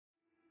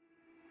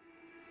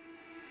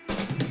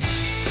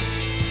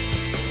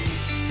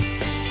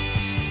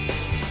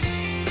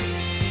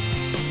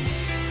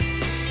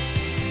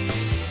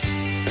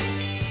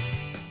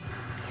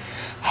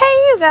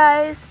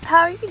guys, how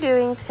are you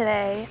doing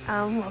today?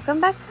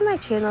 Welcome back to my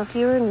channel if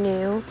you are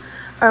new,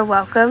 or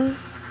welcome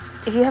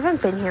if you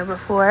haven't been here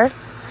before.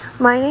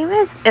 My name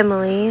is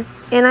Emily,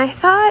 and I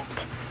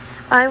thought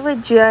I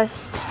would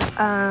just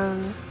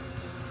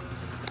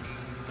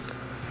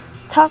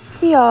talk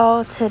to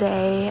y'all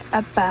today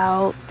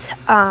about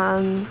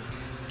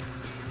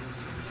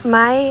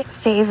my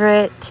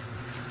favorite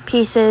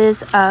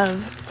pieces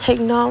of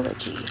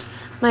technology.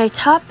 My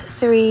top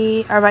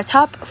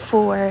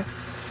 4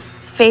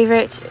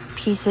 favorite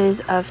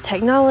pieces of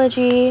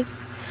technology.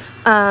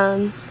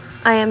 I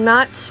am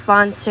not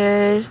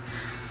sponsored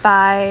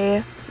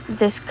by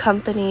this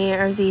company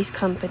or these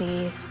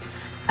companies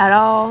at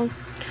all,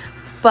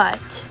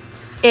 but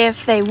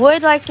if they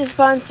would like to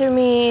sponsor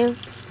me,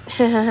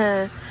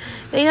 they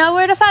know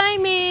where to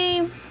find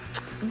me.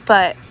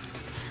 But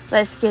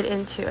let's get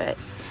into it.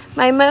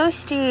 My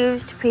most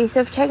used piece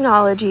of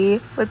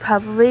technology would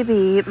probably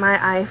be my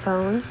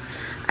iPhone.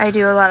 I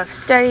do a lot of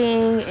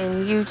studying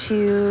in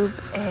YouTube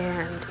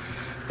and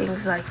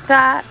things like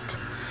that.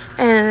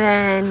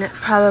 And then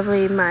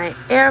probably my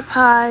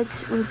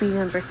AirPods would be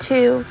number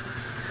 2.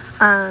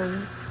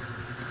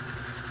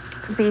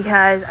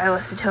 Because I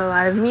listen to a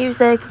lot of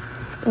music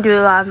and do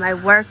a lot of my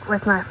work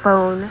with my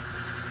phone.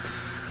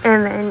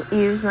 And then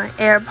use my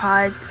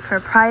AirPods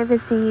for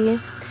privacy.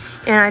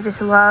 And I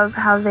just love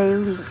how they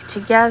link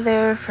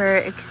together for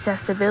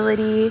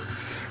accessibility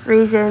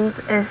reasons.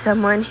 As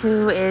someone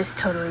who is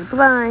totally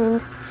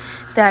blind,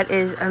 that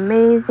is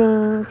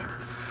amazing.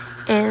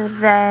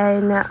 And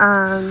then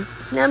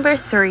number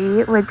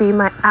 3 would be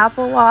my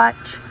Apple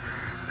Watch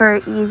for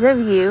ease of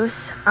use,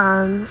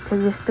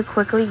 to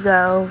quickly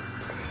go,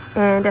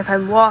 and if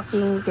I'm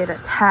walking, get a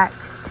text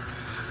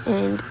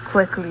and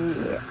quickly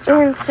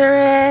answer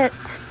it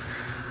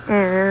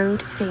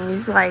and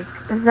things like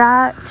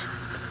that.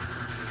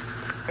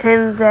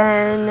 And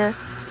then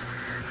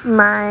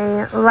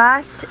my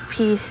last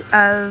piece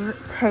of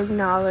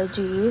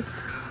technology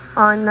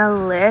on the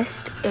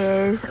list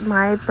is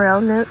my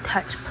Braille Note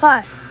Touch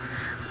Plus,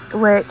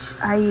 which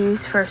I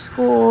use for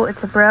school.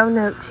 It's a Braille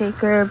note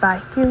taker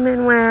by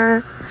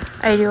Humanware.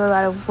 I do a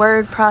lot of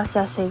word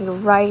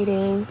processing,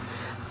 writing.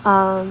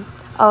 I'll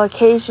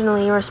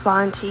occasionally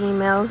respond to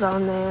emails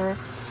on there.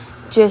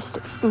 Just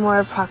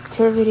more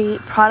productivity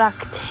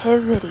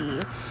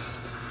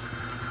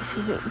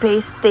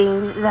based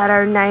things that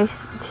are nice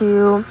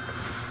to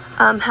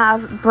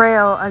have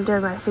Braille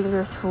under my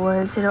fingers for,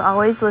 instead of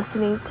always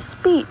listening to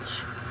speech.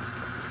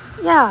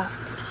 Yeah,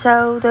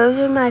 so those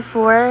are my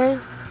 4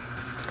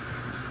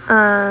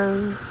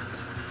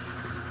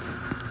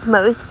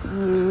 most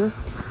used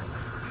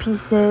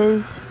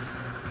pieces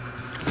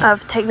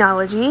of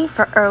technology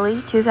for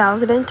early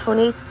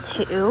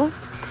 2022.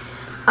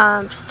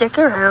 Stick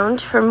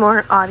around for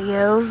more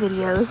audio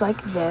videos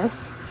like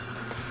this,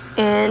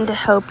 and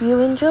hope you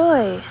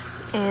enjoy,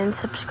 and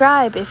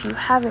subscribe if you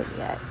haven't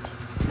yet.